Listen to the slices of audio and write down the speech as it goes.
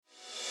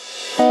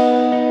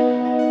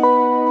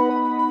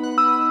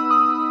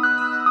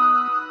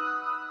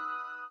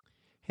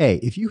Hey,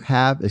 if you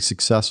have a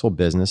successful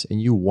business and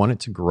you want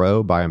it to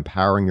grow by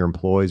empowering your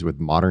employees with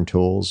modern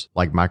tools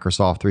like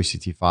Microsoft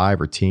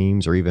 365 or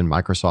Teams or even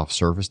Microsoft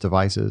Surface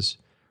devices,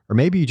 or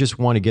maybe you just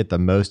want to get the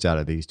most out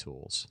of these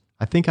tools,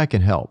 I think I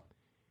can help.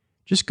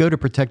 Just go to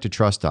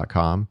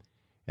protectedtrust.com,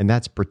 and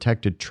that's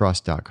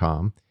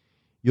protectedtrust.com.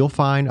 You'll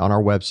find on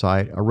our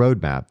website a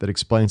roadmap that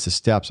explains the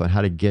steps on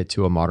how to get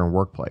to a modern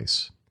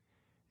workplace.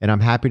 And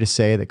I'm happy to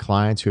say that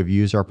clients who have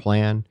used our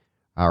plan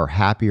are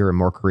happier and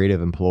more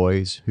creative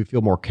employees who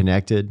feel more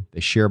connected, they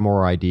share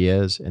more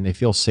ideas, and they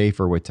feel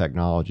safer with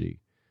technology,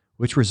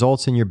 which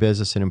results in your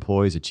business and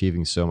employees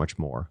achieving so much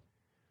more.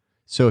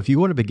 So if you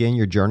want to begin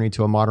your journey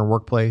to a modern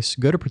workplace,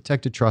 go to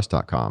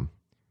protectedtrust.com.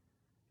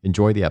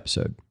 Enjoy the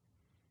episode.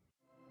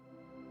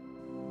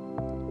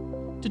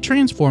 To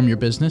transform your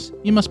business,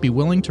 you must be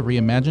willing to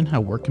reimagine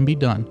how work can be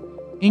done.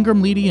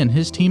 Ingram Leedy and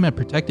his team at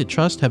Protected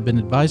Trust have been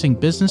advising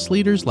business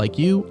leaders like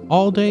you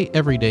all day,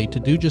 every day to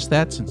do just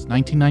that since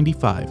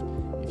 1995.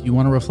 If you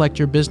want to reflect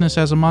your business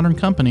as a modern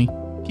company,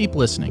 keep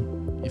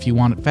listening. If you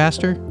want it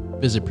faster,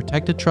 visit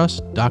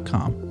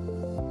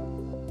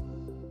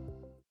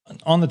protectedtrust.com.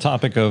 On the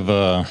topic of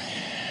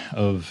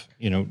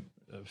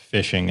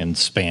phishing and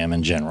spam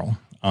in general,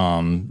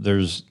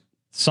 there's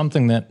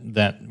something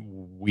that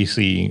we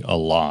see a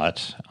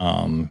lot,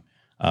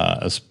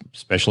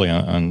 especially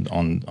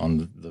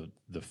on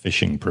the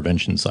phishing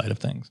prevention side of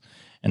things,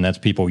 and that's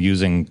people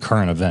using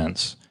current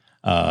events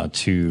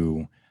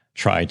to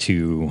try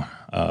to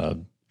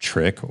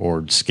trick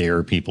or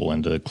scare people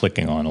into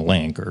clicking on a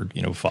link or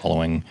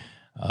following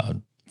a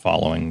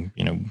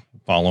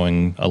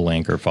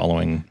link or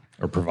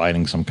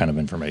providing some kind of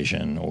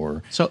information.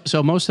 Or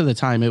so most of the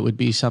time it would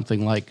be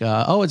something like,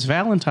 it's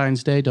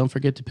Valentine's Day, don't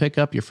forget to pick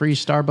up your free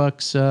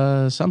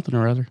Starbucks something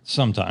or other.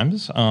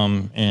 Sometimes,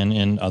 and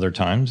in other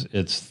times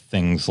it's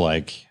things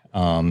like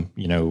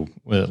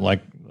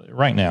like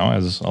right now,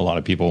 as a lot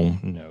of people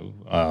know,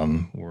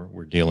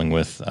 we're dealing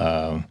with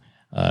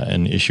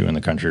an issue in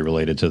the country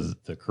related to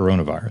the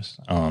coronavirus.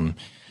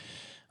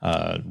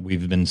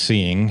 We've been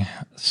seeing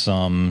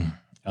some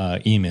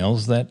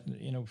emails that,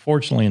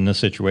 fortunately in this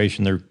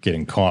situation, they're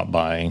getting caught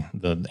by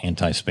the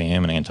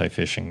anti-spam and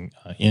anti-phishing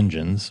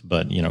engines.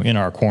 But, in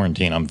our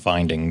quarantine, I'm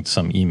finding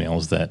some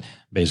emails that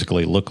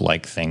basically look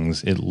like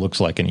things. It looks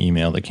like an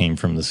email that came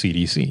from the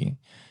CDC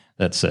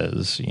that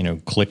says,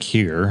 click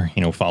here,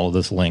 follow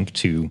this link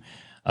to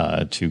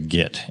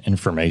get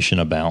information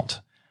about,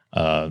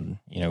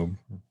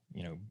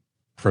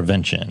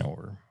 prevention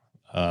or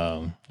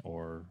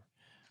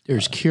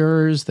there's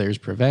cures, there's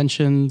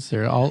preventions,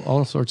 there are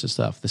all sorts of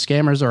stuff. The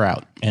scammers are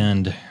out,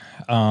 and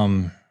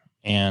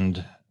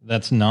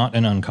that's not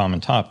an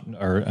uncommon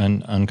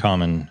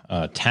uncommon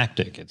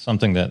tactic. It's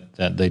something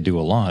that they do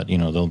a lot.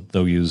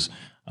 They'll use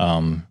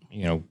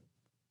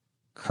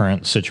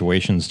current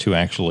situations to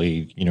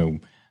actually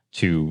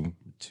to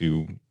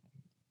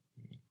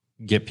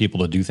get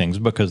people to do things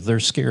because they're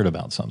scared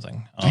about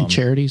something. And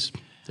charities,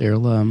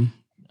 they'll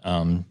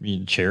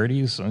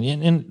charities,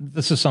 and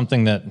this is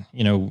something that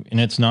and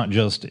it's not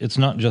just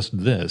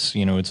this.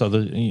 It's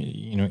other.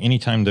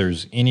 Anytime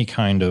there's any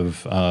kind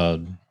of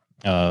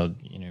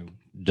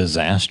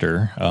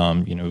disaster.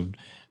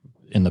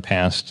 In the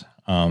past,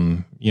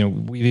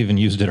 we've even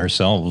used it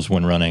ourselves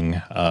when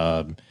running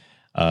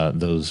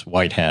those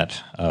white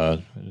hat.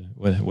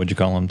 What'd you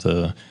call them?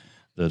 The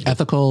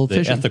ethical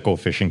phishing. Ethical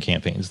phishing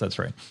campaigns. That's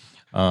right.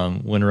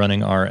 When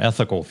running our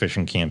ethical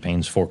phishing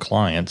campaigns for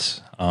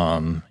clients,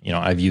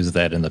 I've used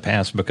that in the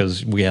past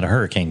because we had a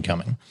hurricane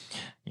coming.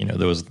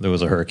 There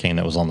was a hurricane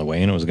that was on the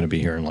way, and it was going to be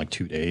here in like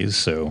 2 days.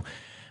 So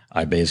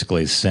I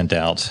basically sent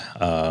out,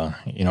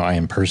 I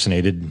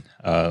impersonated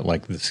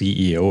like the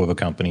CEO of a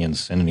company and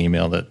sent an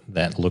email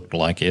that looked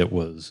like it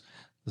was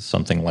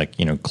something like,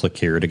 click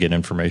here to get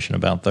information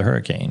about the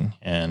hurricane.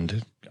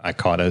 And I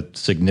caught a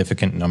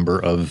significant number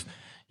of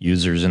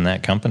users in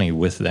that company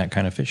with that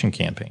kind of phishing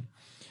campaign.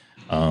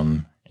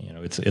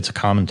 It's a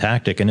common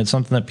tactic, and it's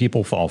something that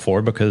people fall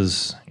for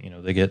because,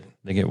 they get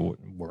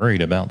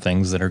worried about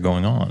things that are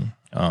going on.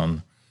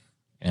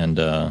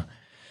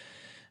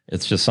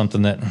 It's just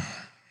something that,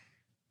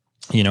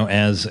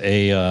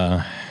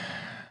 the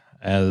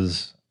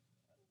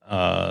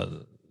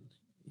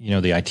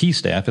IT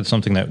staff, it's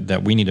something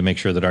that we need to make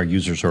sure that our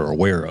users are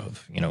aware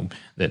of,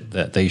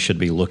 that they should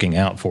be looking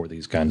out for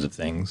these kinds of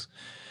things.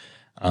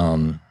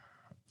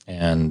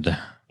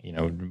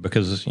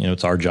 Because,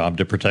 it's our job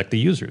to protect the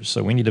users.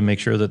 So we need to make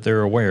sure that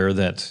they're aware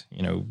that,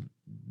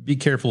 be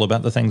careful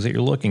about the things that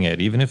you're looking at,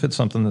 even if it's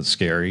something that's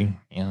scary.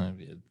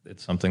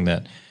 It's something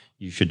that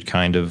you should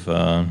kind of,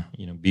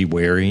 be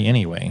wary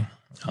anyway.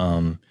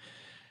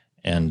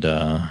 That's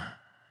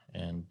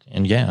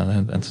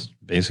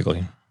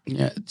basically.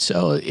 Yeah.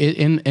 So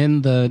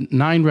in the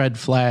 9 red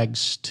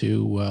flags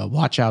to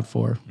watch out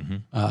for,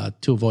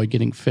 to avoid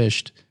getting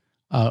phished,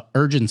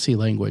 urgency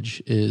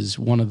language is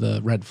one of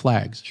the red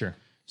flags. Sure.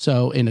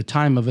 So in a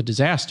time of a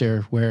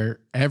disaster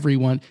where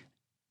everyone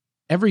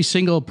every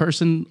single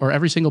person or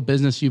every single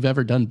business you've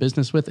ever done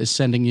business with is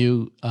sending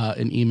you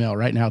an email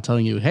right now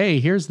telling you,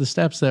 hey, here's the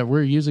steps that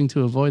we're using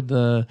to avoid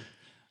the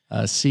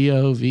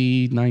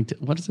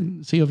COV-19. What is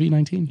it?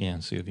 COV-19? Yeah,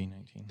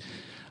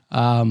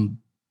 COV-19.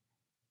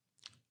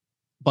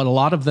 But a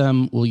lot of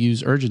them will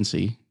use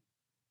urgency.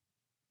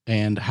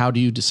 And how do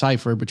you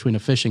decipher between a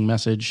phishing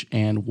message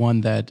and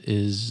one that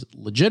is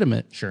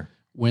legitimate? Sure.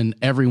 When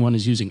everyone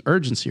is using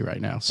urgency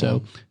right now.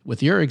 So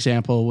with your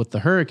example, with the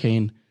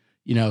hurricane,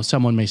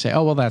 someone may say,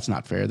 oh, well, that's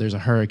not fair. There's a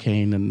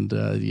hurricane and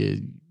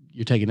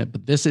you're taking it.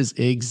 But this is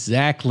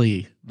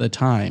exactly the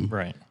time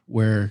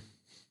where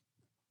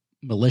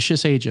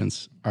malicious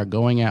agents are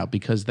going out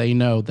because they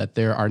know that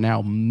there are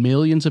now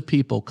millions of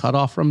people cut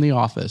off from the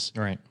office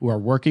who are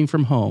working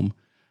from home,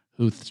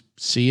 who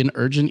see an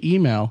urgent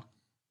email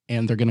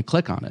and they're going to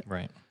click on it.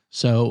 Right.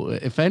 So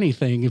if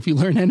anything, if you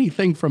learn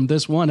anything from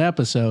this one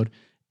episode,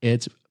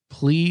 it's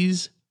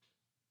please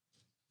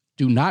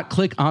do not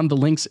click on the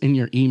links in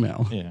your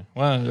email. Yeah.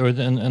 Well,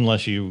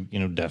 unless you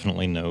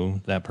definitely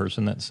know that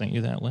person that sent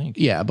you that link.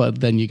 Yeah,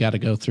 but then you got to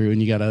go through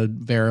and you got to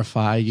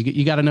verify.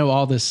 You got to know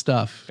all this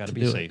stuff. Got to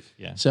be safe.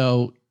 Yeah.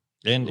 So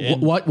and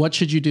what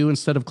should you do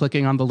instead of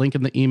clicking on the link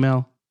in the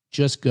email?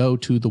 Just go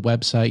to the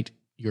website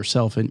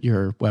yourself in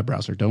your web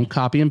browser. Don't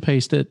copy and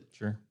paste it.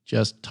 Sure.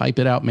 Just type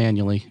it out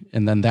manually,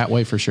 and then that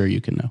way for sure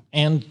you can know.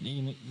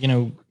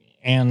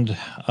 And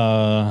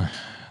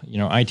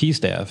IT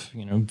staff,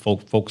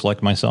 folks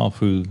like myself,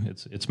 who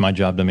it's my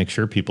job to make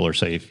sure people are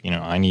safe.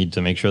 I need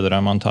to make sure that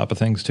I'm on top of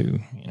things too.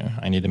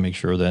 I need to make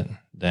sure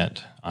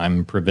that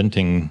I'm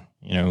preventing,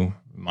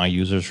 my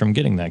users from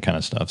getting that kind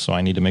of stuff. So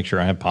I need to make sure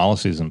I have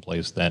policies in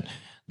place that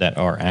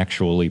are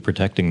actually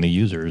protecting the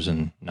users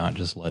and not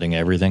just letting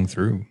everything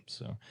through.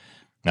 So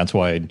that's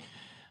why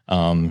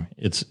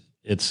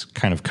it's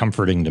kind of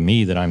comforting to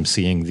me that I'm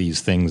seeing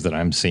these things that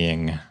I'm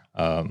seeing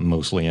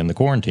mostly in the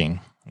quarantine,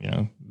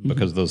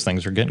 because those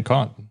things are getting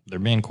caught. They're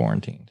being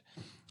quarantined.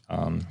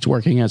 It's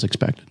working as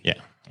expected. Yeah.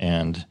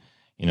 And,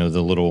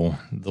 the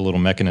little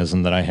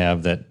mechanism that I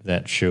have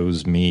that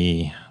shows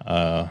me,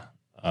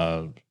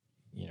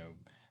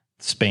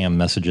 spam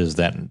messages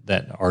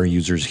that our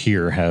users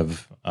here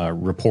have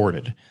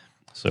reported.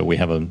 So we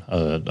have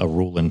a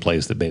rule in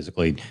place that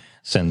basically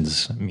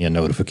sends me a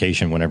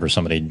notification whenever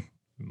somebody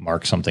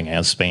marks something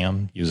as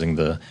spam using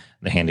the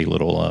handy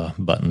little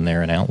button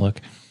there in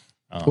Outlook.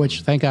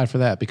 Which, thank God for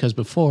that, because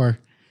before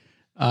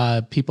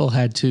people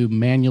had to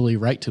manually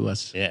write to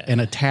us and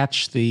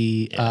attach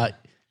they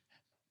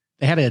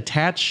had to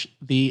attach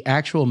the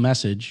actual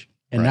message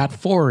and not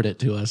forward it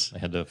to us. They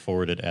had to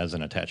forward it as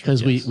an attachment.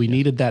 Because we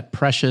needed that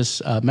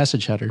precious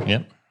message header.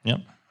 Yep.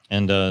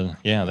 And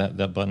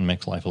that button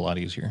makes life a lot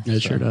easier.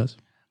 It sure does.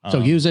 So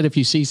use it if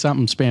you see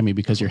something spammy,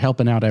 because you're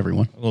helping out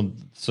everyone. Well,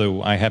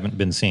 so I haven't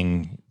been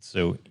seeing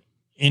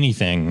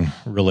anything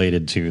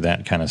related to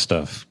that kind of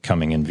stuff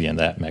coming in via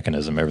that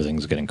mechanism.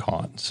 Everything's getting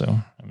caught. So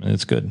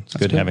it's good. It's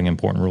good having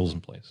important rules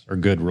in place, or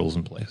good rules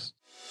in place.